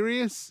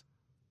serious?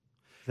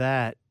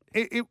 The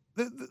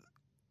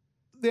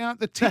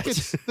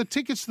tickets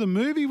to the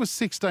movie was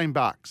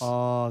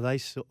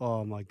 $16.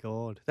 Oh my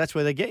God. That's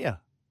where they get you.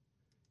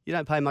 You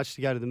don't pay much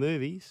to go to the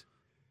movies.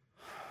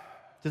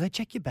 Do they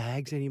check your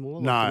bags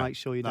anymore? No. To make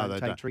sure you don't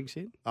take drinks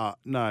in?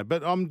 No,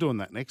 but I'm doing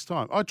that next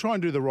time. I try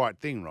and do the right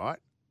thing, right?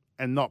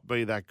 And not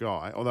be that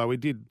guy. Although we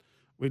did,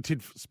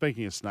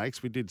 speaking of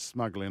snakes, we did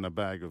smuggle in a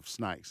bag of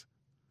snakes.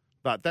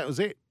 But that was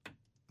it.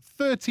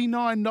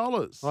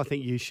 $39. I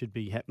think you should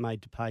be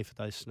made to pay for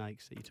those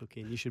snakes that you took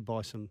in. You should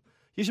buy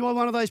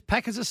one of those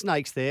packets of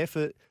snakes there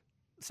for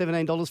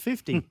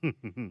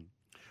 $17.50.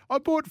 I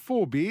bought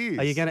 4 beers.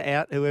 Are you going to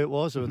out who it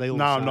was, or are they all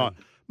No, the I'm same? not.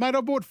 Mate,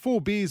 I bought 4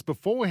 beers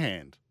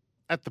beforehand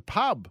at the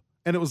pub,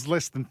 and it was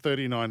less than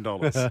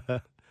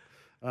 $39.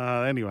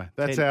 Anyway,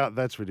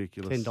 that's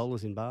ridiculous.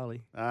 $10 in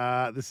Bali.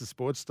 This is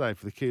Sports Day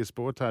for the Kia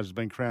Sportage. Has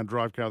been crowned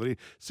Drive Car of the Year.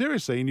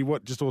 Seriously, and you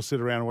just all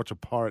sit around and watch a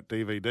pirate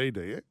DVD,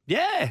 do you?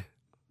 Yeah.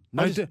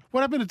 No,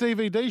 what happened to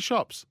DVD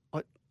shops?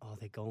 They're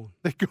gone.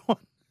 They're gone.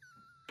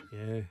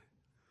 Yeah.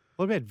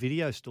 What about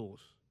video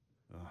stores?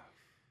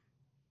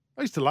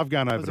 I used to love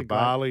going over to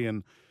Bali,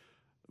 and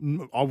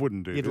I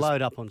wouldn't do You'd this.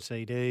 load up on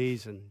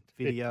CDs and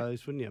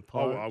videos, wouldn't you?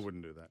 Oh, I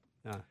wouldn't do that.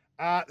 No.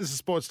 This is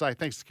Sports Day.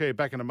 Thanks to Kia.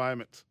 Back in a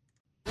moment.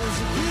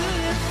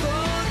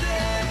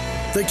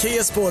 The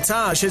Kia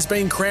Sportage has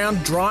been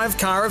crowned Drive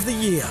Car of the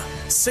Year.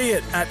 See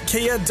it at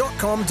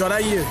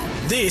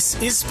kia.com.au. This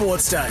is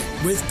Sports Day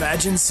with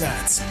Badge and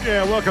Sats.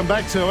 Yeah, welcome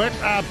back to it.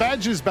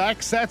 Badge is back.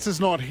 Sats is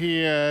not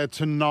here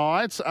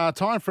tonight.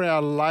 Time for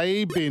our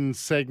lay bin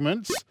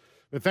segment.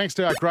 But thanks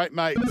to our great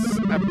mates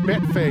at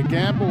Betfair.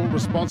 Gamble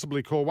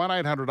responsibly. Call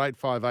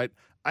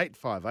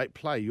 1-800-858-858.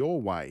 Play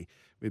your way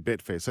with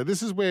Betfair. So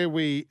this is where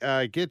we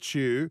get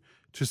you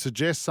to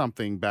suggest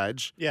something,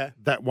 Badge,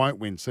 that won't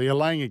win. So you're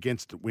laying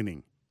against it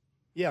winning.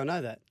 Yeah, I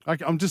know that.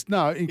 Okay, I'm just,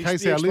 in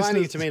case You're our listeners...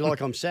 explaining it to me like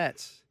I'm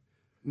Sats.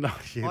 No,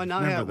 yeah, I know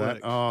remember how it that. works.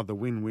 Oh, the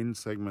win-win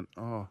segment.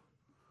 Oh,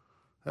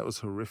 that was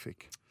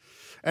horrific.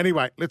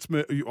 Anyway, let's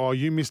move. Oh,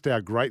 you missed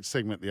our great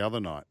segment the other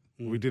night.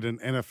 We did an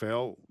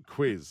NFL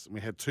quiz.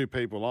 We had 2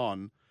 people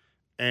on,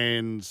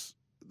 and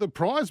the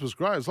prize was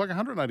great. It was like a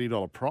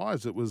 $180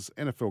 prize. It was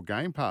NFL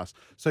Game Pass.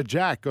 So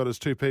Jack got us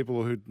 2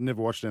 people who'd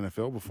never watched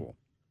NFL before.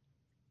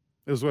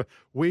 It was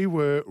we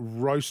were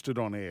roasted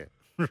on air.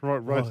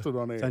 roasted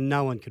on air. So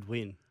no one could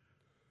win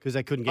because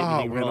they couldn't get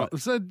anything right.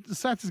 So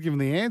Sats has given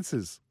the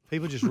answers.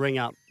 People just ring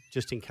up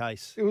just in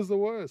case. It was the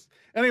worst.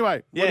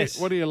 Anyway, Yes.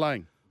 what are you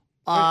laying?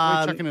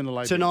 We're chucking in the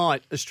lay bin.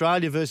 Tonight,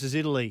 Australia versus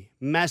Italy.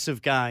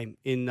 Massive game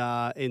in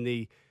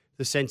the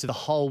sense of the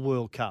whole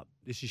World Cup.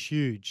 This is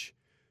huge,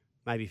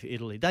 maybe for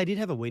Italy. They did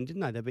have a win,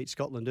 didn't they? They beat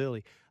Scotland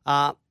early.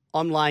 I'm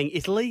laying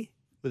Italy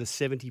with a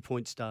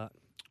 70-point start.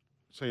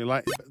 So you're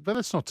late, but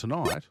that's not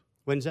tonight.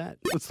 When's that?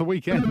 It's the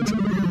weekend. Do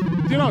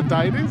you know what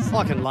day it is?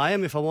 I can lay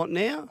them if I want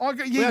now.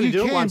 Yeah, you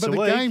do it can, once but a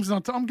the week. game's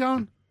not. I'm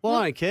going. Well,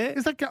 I don't care.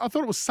 Is that? I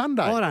thought it was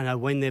Sunday. I don't know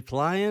when they're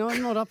playing.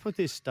 I'm not up with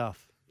this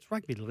stuff. It's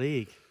rugby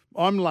league.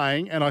 I'm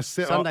laying, and I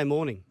said Sunday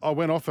morning. I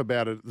went off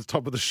about it at the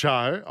top of the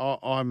show.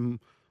 I'm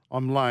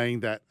laying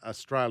that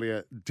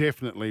Australia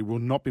definitely will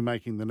not be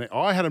making the next.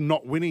 I had them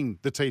not winning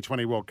the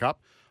T20 World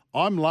Cup.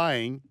 I'm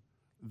laying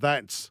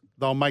that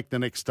they'll make the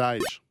next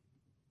stage.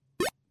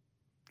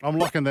 I'm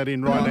locking that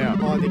in right now.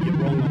 I think you're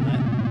wrong on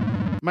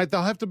that. Mate,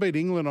 they'll have to beat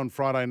England on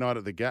Friday night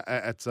at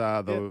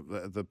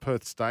the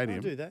Perth Stadium.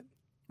 I'll do that.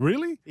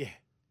 Really? Yeah.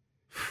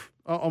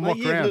 On Mate, what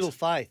you have grounds? little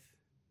faith.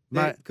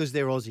 Mate. Because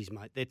they're Aussies,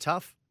 mate. They're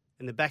tough,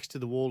 and the backs to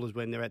the wall is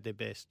when they're at their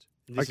best.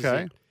 And this is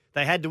Okay. it.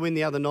 They had to win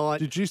the other night.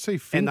 Did you see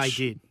Finch? And they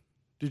did.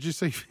 Did you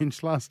see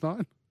Finch last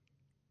night?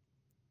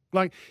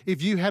 Like,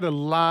 if you had a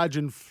large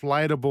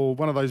inflatable,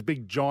 one of those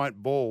big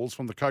giant balls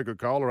from the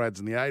Coca-Cola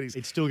ads in the 80s.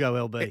 It'd still go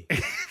LB.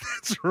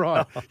 That's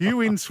right. You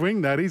in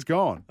swing that, he's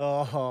gone.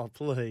 Oh,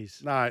 please.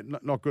 No,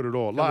 not good at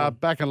all.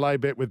 Back and lay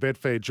bet with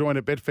Betfair. Join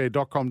at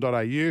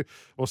betfair.com.au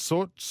or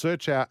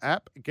search our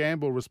app.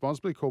 Gamble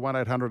responsibly. Call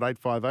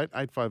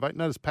 1-800-858-858.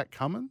 Notice Pat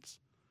Cummins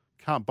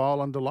can't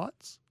bowl under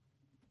lights.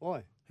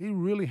 Why? He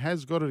really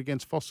has got it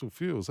against fossil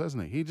fuels,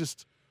 hasn't he? He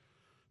just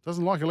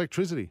doesn't like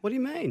electricity. What do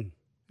you mean?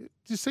 Did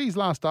you see his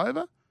last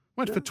over?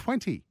 Went for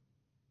 20.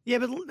 Yeah,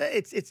 but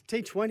it's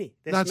T20.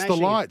 They're That's the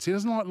smashing it. lights. He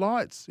doesn't like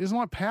lights. He doesn't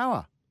like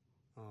power.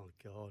 Oh,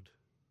 God.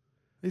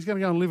 He's going to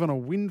go and live on a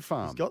wind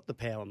farm. He's got the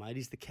power, mate.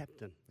 He's the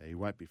captain. Yeah, he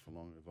won't be for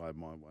long if I have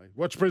my way.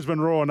 Watch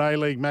Brisbane Roar and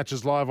A-League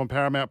matches live on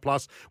Paramount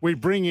Plus. We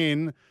bring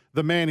in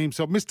the man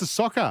himself, Mr.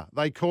 Soccer,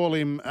 they call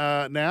him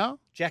now.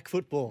 Jack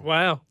Football.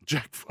 Wow.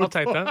 Jack Football. I'll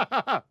take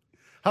that.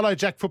 Hello,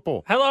 Jack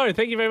Football. Hello,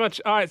 thank you very much.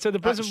 All right, so the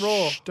Brisbane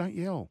Roar. Don't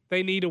yell.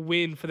 They need a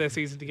win for their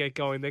season to get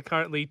going. They're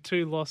currently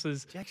 2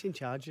 losses. Jack's in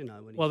charge, you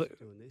know, when he's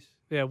doing this.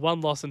 Yeah, 1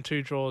 loss and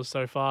 2 draws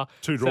so far.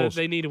 2 draws. So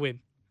they need a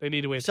win. They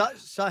need a win. So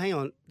hang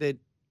on. They're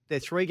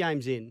 3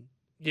 games in.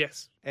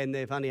 Yes. And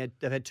they've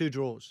had 2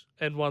 draws.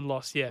 And 1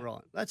 loss, yeah.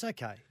 Right. That's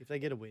okay if they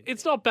get a win.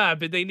 It's not bad,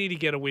 but they need to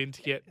get a win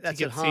to get That's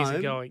the at season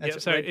home. going. That's Yeah,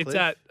 at so it's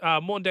Redcliffe.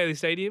 at Morton Daily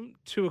Stadium,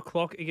 2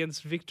 o'clock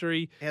against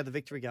Victory. How'd the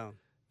Victory going?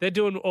 They're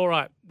doing all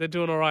right. They're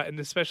doing all right, and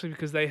especially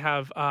because they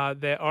have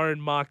their own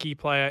marquee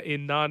player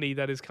in Nani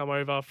that has come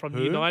over from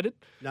Who? United.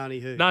 Nani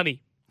who?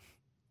 Nani.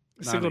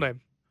 Single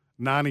name.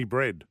 Nani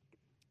bread.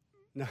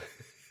 No.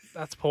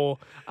 That's poor.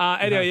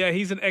 Anyway, yeah,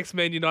 he's an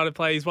ex-Man United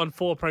player. He's won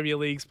 4 Premier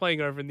Leagues, playing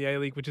over in the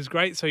A-League, which is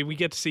great. So we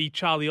get to see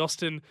Charlie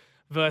Austin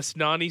versus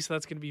Nani, so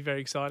that's going to be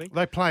very exciting.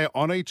 They play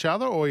on each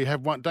other, or you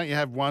have one? Don't you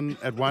have one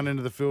at one end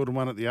of the field and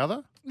one at the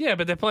other? Yeah,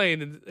 but they're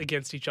playing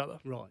against each other.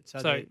 Right. So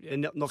yeah. they're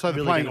not So they're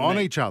really playing gonna on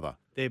meet. each other.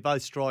 They're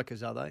both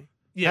strikers, are they?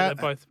 Yeah, How- they're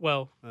both.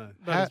 Well, Oh.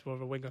 Nani's more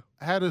of a winger.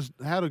 How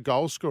do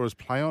goal scorers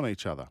play on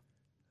each other?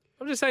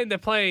 I'm just saying they're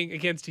playing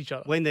against each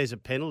other. When there's a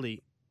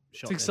penalty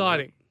shot. It's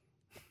exciting.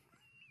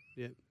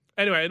 Yeah.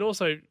 Anyway, and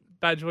also,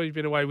 Badge, while you've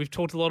been away, we've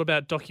talked a lot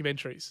about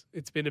documentaries.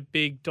 It's been a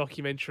big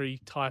documentary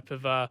type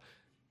of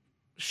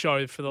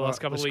show for the last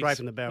couple of weeks.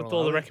 Scraping the barrel, with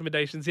all the are we?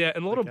 recommendations, yeah,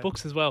 and a lot of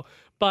books as well.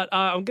 But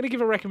I'm going to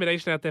give a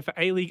recommendation out there for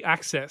A-League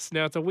Access.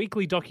 Now, it's a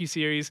weekly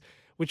docuseries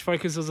which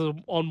focuses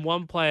on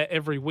one player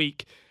every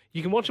week.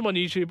 You can watch him on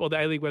YouTube or the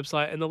A-League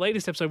website, and the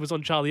latest episode was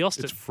on Charlie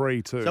Austin. It's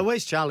free too. So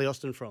where's Charlie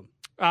Austin from?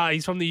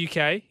 He's from the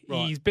UK.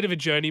 He's a bit of a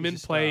journeyman,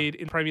 He's a played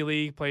in Premier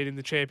League, played in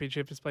the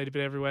Championship, has played a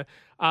bit everywhere.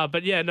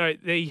 But yeah, no,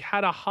 they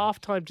had a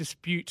halftime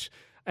dispute,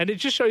 and it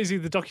just shows you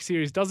the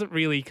docuseries doesn't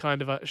really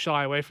kind of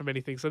shy away from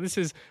anything. So this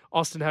is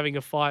Austin having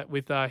a fight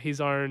with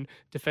his own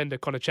defender,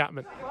 Connor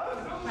Chapman.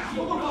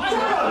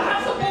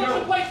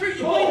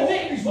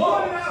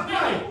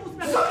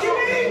 Suck him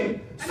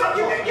in! Suck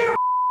him in! Get a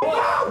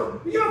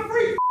foul! You got a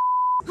free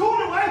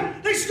corner,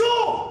 mate! They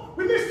score!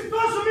 We missed the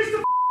first one, missed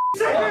the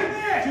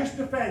second! Just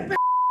defend.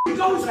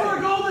 Goals for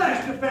a goal there!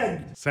 Just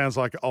defend. Sounds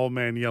like old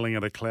man yelling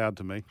at a cloud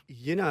to me.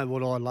 You know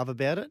what I love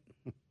about it?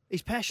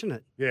 He's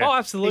passionate. Yeah. Oh,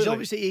 absolutely. He's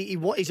obviously he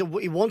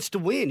wants to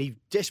win. He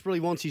desperately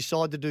wants his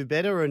side to do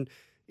better, and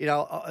you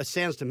know it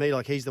sounds to me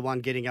like he's the one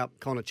getting up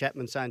Connor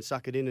Chapman saying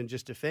 "suck it in" and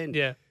just defend.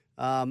 Yeah.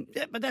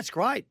 Yeah, but that's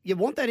great. You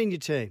want that in your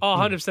team. Oh,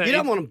 100%. You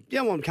don't want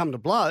him coming to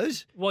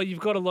blows. Well, you've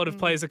got a lot of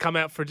players that come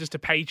out for just a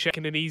paycheck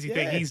and an easy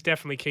thing. Yeah. He's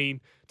definitely keen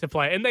to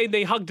play. And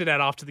they hugged it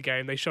out after the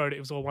game. They showed it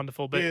was all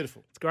wonderful. But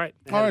Beautiful. It's great.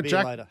 All right,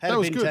 Jack. Had That a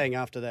was good. bintang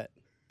after that.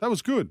 That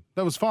was good.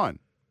 That was fine.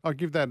 I'll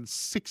give that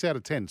 6 out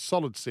of 10.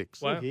 Solid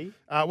 6. Wow.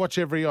 Watch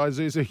every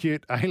Isuzu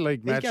Ute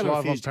A-League match He's going to live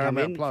on refuse to come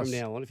Paramount in Plus. from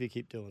now on if you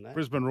keep doing that.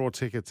 Brisbane Raw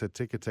tickets at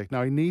Ticketek.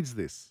 No, he needs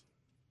this.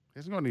 He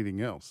hasn't got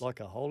anything else.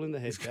 Like a hole in the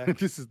head, Jack.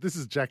 this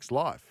is Jack's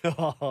life.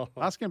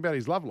 Ask him about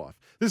his love life.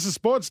 This is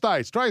Sports Day.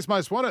 Australia's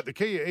most wanted, the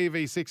Kia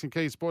EV6 and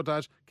Kia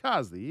Sportage.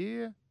 Cars of the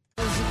year.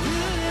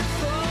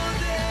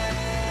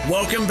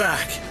 Welcome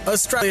back.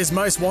 Australia's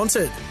most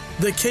wanted.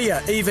 The Kia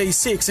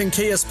EV6 and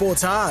Kia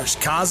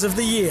Sportage Cars of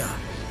the Year.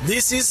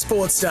 This is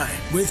Sports Day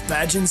with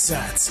Badge and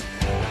Sats.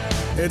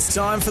 It's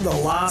time for the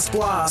last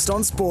blast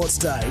on Sports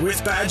Day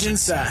with Badge and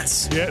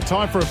Sats. Yeah,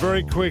 time for a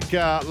very quick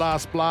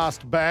last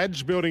blast.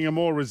 Badge, building a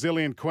more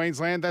resilient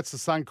Queensland. That's the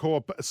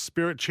Suncorp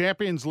Spirit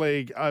Champions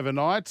League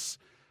overnights.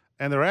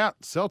 And they're out.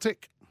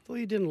 Celtic. I thought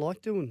you didn't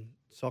like doing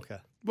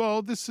soccer.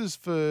 Well, this is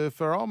for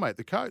old mate,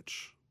 the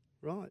coach.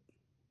 Right.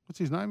 What's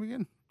his name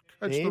again?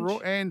 Coach Ange? the Raw,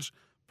 Ange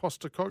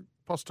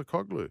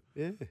Postecoglou.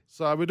 Yeah.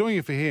 So we're doing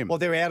it for him. Well,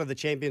 they're out of the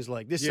Champions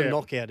League. This is a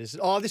knockout. This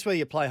is where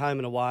you play home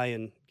and away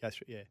and go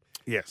through. Yeah.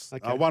 Yes.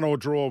 Okay. 1-1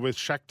 draw with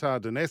Shakhtar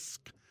Donetsk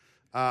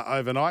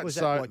overnight. Was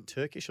that so like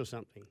Turkish or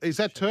something? is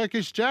that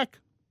Turkish, Jack?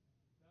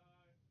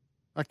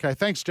 No. Okay,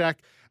 thanks, Jack.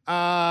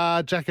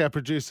 Jack, our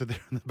producer there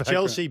in the background.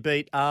 Chelsea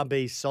beat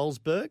RB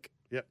Salzburg.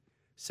 Yep.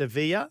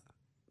 Sevilla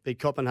beat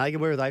Copenhagen.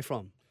 Where are they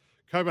from?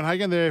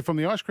 Copenhagen, they're from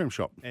the ice cream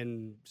shop.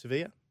 And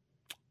Sevilla?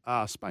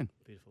 Spain.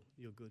 Beautiful.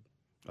 You're good.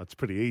 That's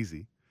pretty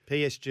easy.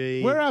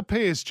 PSG. Where are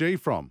PSG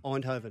from?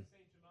 Eindhoven.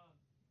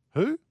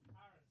 Who?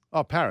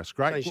 Oh, Paris.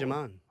 Great.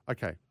 Saint-Germain.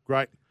 Okay,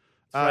 great.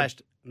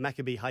 Thrashed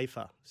Maccabi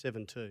Haifa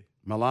 7-2.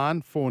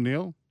 Milan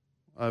 4-0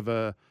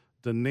 over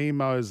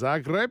Dinamo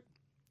Zagreb.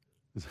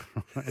 Is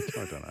that right?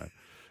 I don't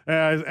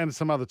know. And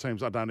some other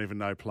teams I don't even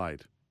know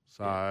played.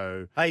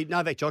 So Hey,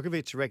 Novak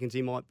Djokovic reckons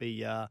he might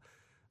be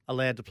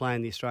allowed to play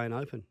in the Australian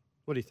Open.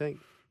 What do you think?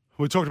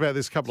 we talked about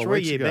this a couple of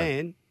weeks ago. 3-year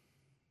ban.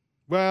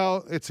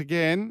 Well, it's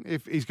again,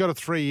 if he's got a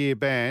 3-year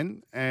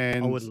ban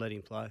and... I wouldn't let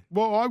him play.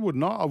 Well, I would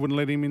not. I wouldn't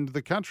let him into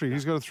the country.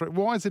 He's got a 3...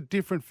 Why is it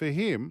different for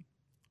him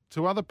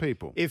to other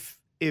people? If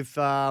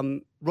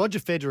Roger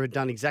Federer had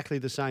done exactly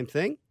the same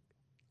thing,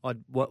 I'd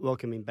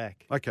welcome him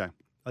back. Okay.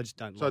 I just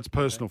don't So like it's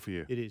personal for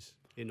you? It is.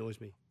 It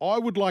annoys me. I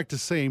would like to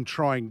see him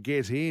try and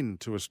get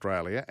into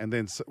Australia and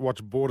then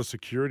watch border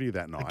security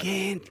that night.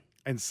 Again.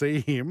 And see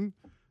him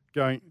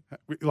going,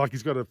 like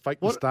he's got a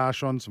fake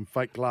moustache on, some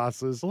fake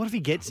glasses. But what if he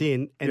gets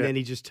in and Yeah. then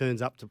he just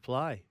turns up to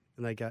play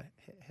and they go,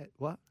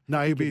 what?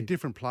 No, he'll be a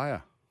different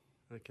player.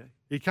 Okay.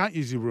 You can't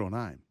use your real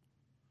name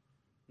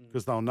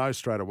because they'll know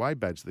straight away,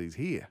 Badge, that he's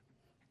here.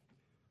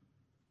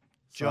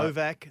 So-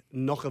 Jovac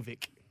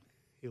Nokovic,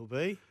 he'll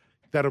be.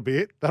 That'll be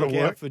it. That'll Look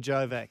out work. for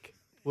Jovac.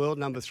 World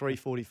number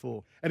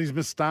 344. And his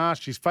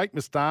moustache, his fake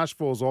moustache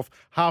falls off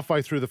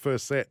halfway through the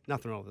first set.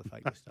 Nothing wrong with the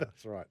fake moustache.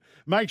 That's right.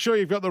 Make sure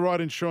you've got the right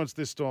insurance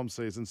this storm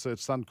season. Search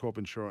Suncorp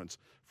Insurance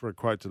for a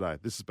quote today.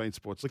 This has been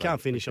Sports We Day.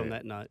 can't finish Take on care.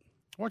 that note.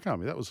 Why can't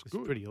we? That was It's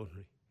good. pretty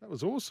ordinary. That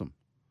was awesome.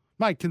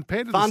 Mate,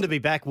 compared to Fun to be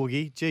back,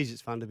 Woogie. Jeez,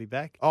 it's fun to be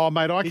back. Oh,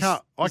 mate, I This-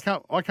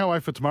 can't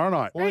wait for tomorrow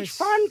night. It's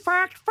Fun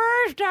Fact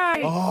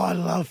Thursday. Oh, I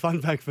love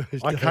Fun Fact Thursday.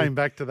 I came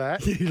back to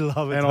that. You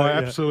love it, And don't I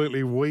you?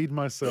 absolutely weed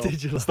myself.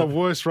 Did you It's love the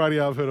worst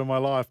radio I've heard in my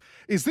life.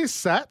 Is this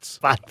Sats?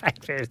 Fun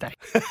Fact Thursday.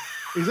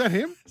 Is that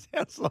him?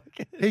 Sounds like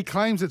it. He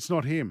claims it's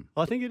not him.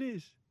 I think it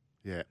is.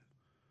 Yeah.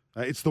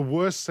 It's the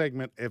worst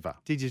segment ever.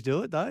 Did you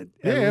do it, though?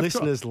 Yeah, Our I've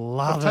listeners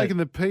love I've it. taken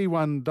the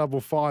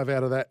P155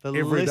 out of that The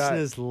every day.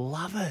 listeners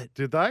love it.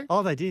 Did they?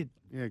 Oh, they did.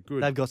 Yeah,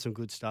 good. They've got some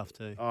good stuff,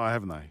 too. Oh,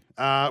 haven't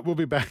they? We'll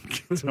be back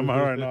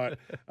tomorrow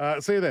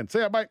night. See you then. See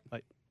you, mate.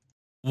 Bye.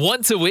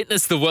 Want to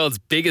witness the world's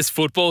biggest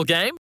football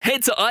game?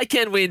 Head to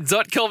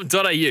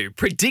iCanWin.com.au,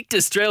 predict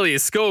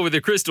Australia's score with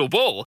a crystal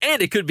ball,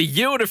 and it could be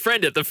you and a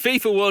friend at the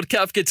FIFA World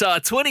Cup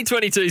Qatar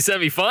 2022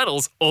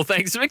 semi-finals, all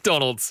thanks to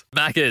McDonald's.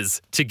 Maccas,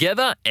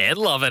 together and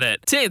loving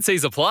it.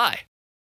 TNCs apply.